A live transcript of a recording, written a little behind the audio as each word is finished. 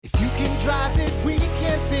drive it, we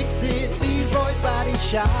can fix it. Leroy's Body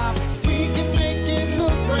Shop. We can make it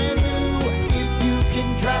look brand new. If you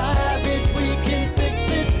can drive it, we can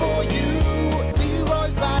fix it for you.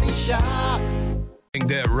 Leroy's Body Shop.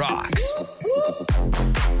 That rocks.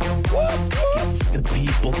 Gets the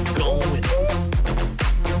people going.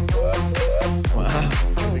 Wow.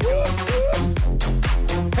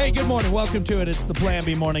 Hey, good morning. Welcome to it. It's the Plan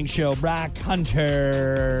B Morning Show. Brock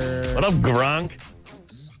Hunter. What up, Gronk?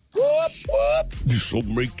 Whoop, whoop. This'll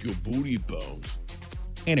make your booty bounce.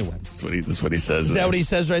 Anyway. That's what he says. Is that what he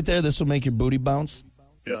says right there? This will make your booty bounce?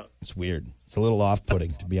 Yeah. It's weird. It's a little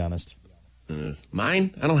off-putting, to be honest.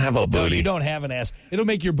 Mine? I don't have a booty. No, you don't have an ass. It'll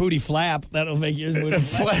make your booty flap. That'll make your booty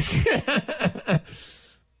flap. You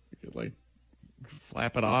could, like,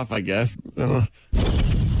 flap it off, I guess. Right.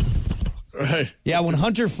 Yeah, when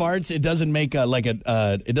Hunter farts, it doesn't make like a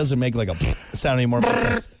sound anymore.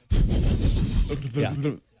 But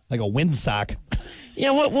it's like a windsock.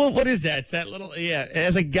 Yeah, what is that? It's that little,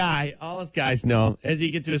 as a guy, all us guys know, as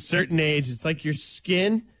you get to a certain age, it's like your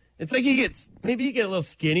skin, it's like you get a little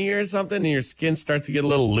skinnier or something, and your skin starts to get a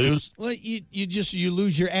little loose. Well, you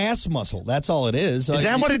lose your ass muscle. That's all it is. Is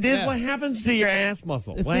that what it is? Yeah. What happens to your ass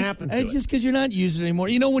muscle? What happens to it? It's just because you're not using it anymore.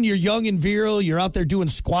 You know, when you're young and virile, you're out there doing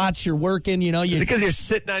squats, you're working, you know. Is it because you're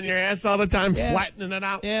sitting on your ass all the time, flattening it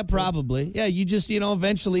out? Yeah, probably. Yeah, you just,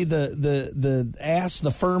 eventually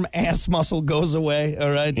the firm ass muscle goes away,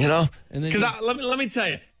 all right? You know? Because let me tell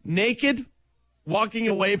you, naked, walking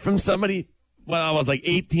away from somebody when I was like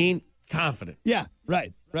 18, confident. Yeah,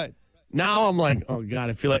 right. Now I'm like, oh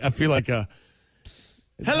God, I feel like a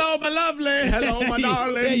hello, my lovely, hello, my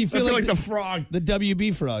darling. Yeah, you feel like the frog. The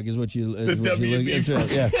WB frog is what you look. WB frog.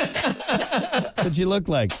 Right, yeah. That's what you look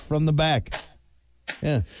like from the back.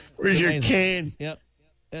 Yeah. Where's your cane? Yep.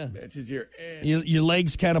 Yeah. Matches your ass. Your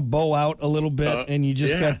legs kind of bow out a little bit, and you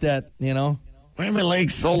just got that, Why are my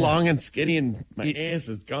legs so long and skinny and my ass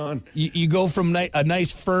is gone? You go from a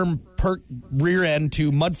nice firm perk rear end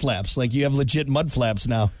to mud flaps. Like you have legit mud flaps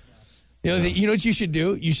now. You know what you should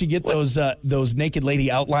do? You should get those naked lady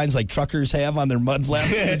outlines like truckers have on their mud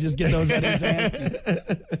flaps. And just get those on his hand.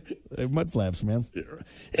 They're mud flaps, man.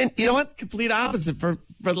 And you know what? Complete opposite for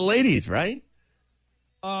the ladies, right?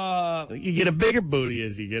 You get a bigger booty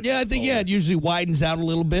as you get. Yeah, I think it usually widens out a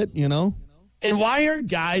little bit. And why are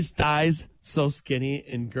guys' thighs so skinny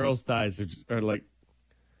and girls' thighs are like,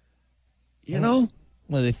 Well,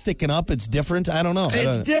 they thicken up. It's different. I don't know.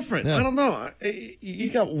 It's different. Yeah. I don't know. You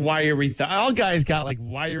got wiry thighs. All guys got like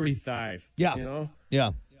wiry thighs. Yeah.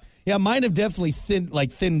 Yeah. Mine have definitely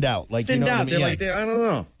thinned out. Like thinned out. I mean? I don't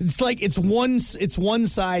know. It's like it's one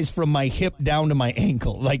size from my hip down to my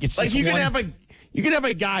ankle. Like it's like just you can have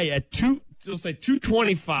a guy at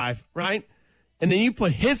 225, right? And then you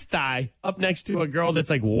put his thigh up next to a girl that's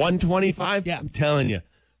like 125. Yeah. I'm telling you.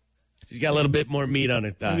 She's got a little bit more meat on her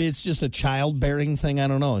thigh. Maybe it's just a childbearing thing. I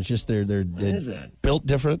don't know. It's just they're built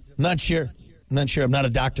different. I'm not sure. I'm not a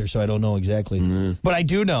doctor, so I don't know exactly. Mm-hmm. But I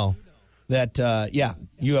do know that,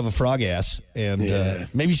 you have a frog ass, and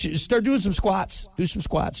maybe you should start doing some squats. Do some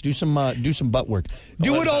butt work.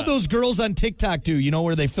 Do what all those girls on TikTok do,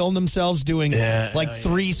 where they film themselves doing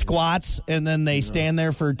 3 squats, and then they stand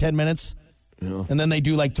there for 10 minutes, and then they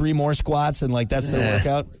do like 3 more squats, and like that's their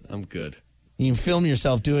workout. I'm good. You can film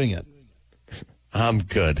yourself doing it. I'm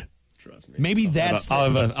good. Trust me. Maybe that's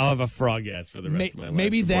I'll have a frog ass for the rest of my life.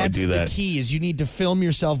 Maybe that's the key is you need to film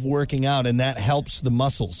yourself working out, and that helps the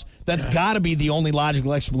muscles. That's got to be the only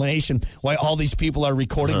logical explanation why all these people are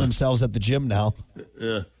recording themselves at the gym now.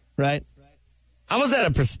 Yeah. Right? I was at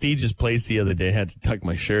a prestigious place the other day. Had to tuck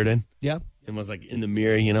my shirt in. Yeah. And was like in the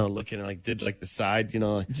mirror, looking did like the side,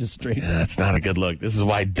 just straight down. That's not a good look. This is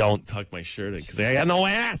why I don't tuck my shirt in, because I got no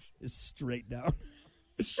ass. It's straight down.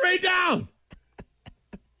 It's straight down.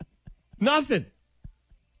 Nothing.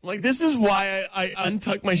 Like, this is why I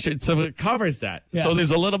untuck my shirt, so it covers that. Yeah. So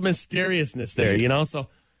there's a little mysteriousness there, So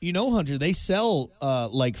Hunter, they sell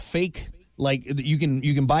like fake, like you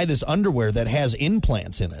can buy this underwear that has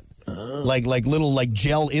implants in it, like little like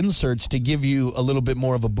gel inserts to give you a little bit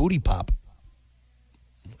more of a booty pop.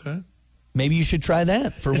 Okay. Maybe you should try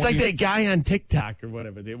that. It's like that guy on TikTok or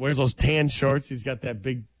whatever. He wears those tan shorts. He's got that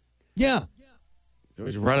big. Yeah.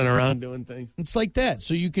 He's running around doing things. It's like that.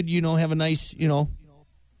 So you could, have a nice, a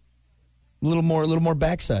little more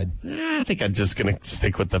backside. I think I'm just going to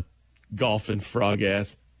stick with the golf and frog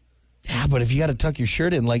ass. Yeah, but if you got to tuck your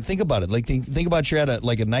shirt in, like, think about it. Like, think about you're at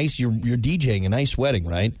you're DJing a nice wedding,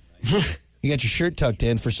 right? You got your shirt tucked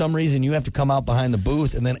in. For some reason, you have to come out behind the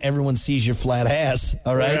booth, and then everyone sees your flat ass,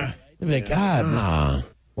 all right? Yeah. They'll be like, God,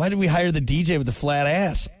 why did we hire the DJ with the flat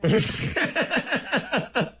ass?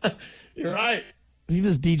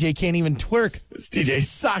 This DJ can't even twerk. This DJ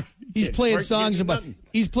sucks. He's playing songs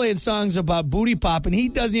about booty pop, and he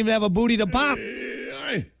doesn't even have a booty to pop.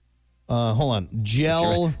 Hold on,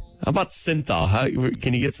 gel. How about synthol?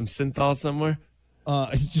 Can you get some synthol somewhere?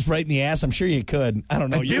 Just right in the ass. I'm sure you could. I don't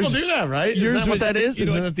know. People do that, right? Isn't that what that is?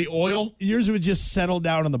 Isn't it the oil? Yours would just settle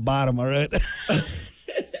down on the bottom. All right.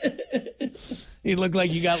 You look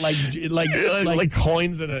like you got like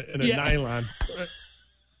coins in a nylon.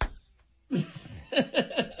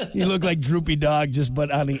 You look like Droopy Dog, just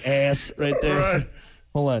but on the ass right there. Right.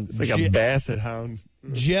 Hold on. It's like a basset hound.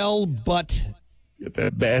 Gel butt. Get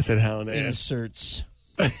that basset hound ass. Inserts.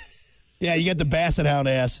 Yeah, you got the basset hound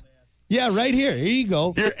ass. Yeah, right here. Here you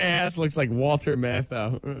go. Your ass looks like Walter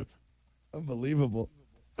Matthau. Unbelievable.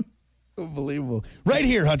 Unbelievable. Right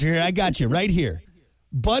here, Hunter. Here, I got you. Right here.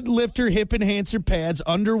 Bud Lifter hip enhancer pads,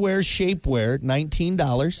 underwear, shapewear,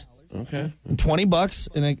 $19. Okay.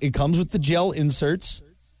 $20, and it comes with the gel inserts.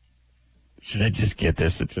 Should I just get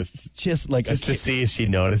this? Just to see if she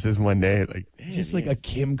notices one day, like a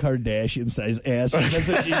Kim Kardashian size ass. That's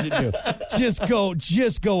what you should do.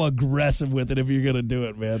 Just go aggressive with it if you're gonna do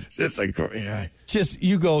it, man. Just like yeah. Just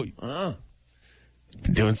you go. Been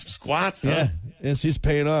doing some squats. Huh? Yeah, it's just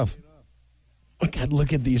paying off. God,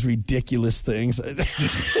 look at these ridiculous things.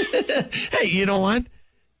 Hey, you know what?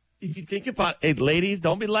 If you think about it, ladies,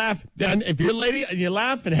 don't be laughing. If you're a lady and you're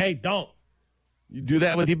laughing, hey, don't. You do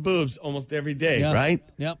that with your boobs almost every day, right?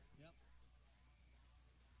 Yep.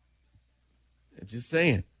 I'm just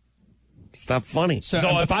saying. It's not funny. So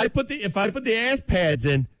if I put the ass pads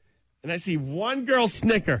in and I see one girl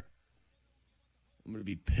snicker, I'm gonna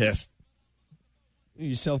be pissed.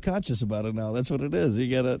 You're self-conscious about it now. That's what it is.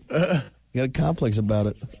 You got a complex about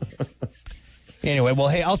it. Anyway, well,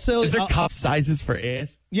 hey, I'll sell. Is there cup sizes for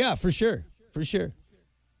ass? Yeah, for sure.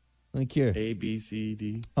 Like here, A, B, C,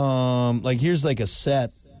 D. Like here's like a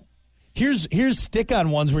set. Here's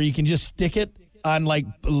stick-on ones where you can just stick it on like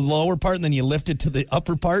the lower part and then you lift it to the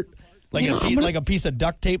upper part, like a piece of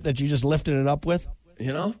duct tape that you just lifted it up with.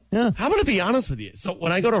 You know? Yeah. I'm gonna be honest with you. So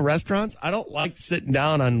when I go to restaurants, I don't like sitting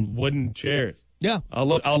down on wooden chairs. Yeah. I'll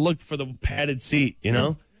look for the padded seat. You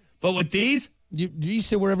know. But with these, you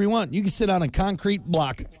sit wherever you want. You can sit on a concrete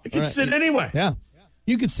block. I can sit anywhere. Yeah.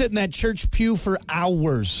 You could sit in that church pew for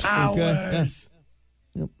hours. Hours. Okay? Yeah.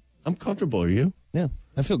 Yep. I'm comfortable. Are you? Yeah.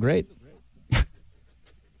 I feel great. All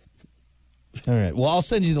right. Well, I'll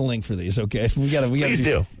send you the link for these, okay? Please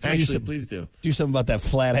do. Actually, please do. Do something about that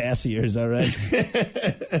flat ass of yours, all right?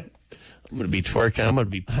 I'm going to be twerking. I'm going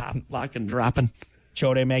to be pop, lock, and dropping.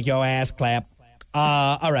 Chode, make your ass clap.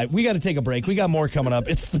 All right. We got to take a break. We got more coming up.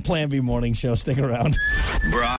 It's the Plan B Morning Show. Stick around.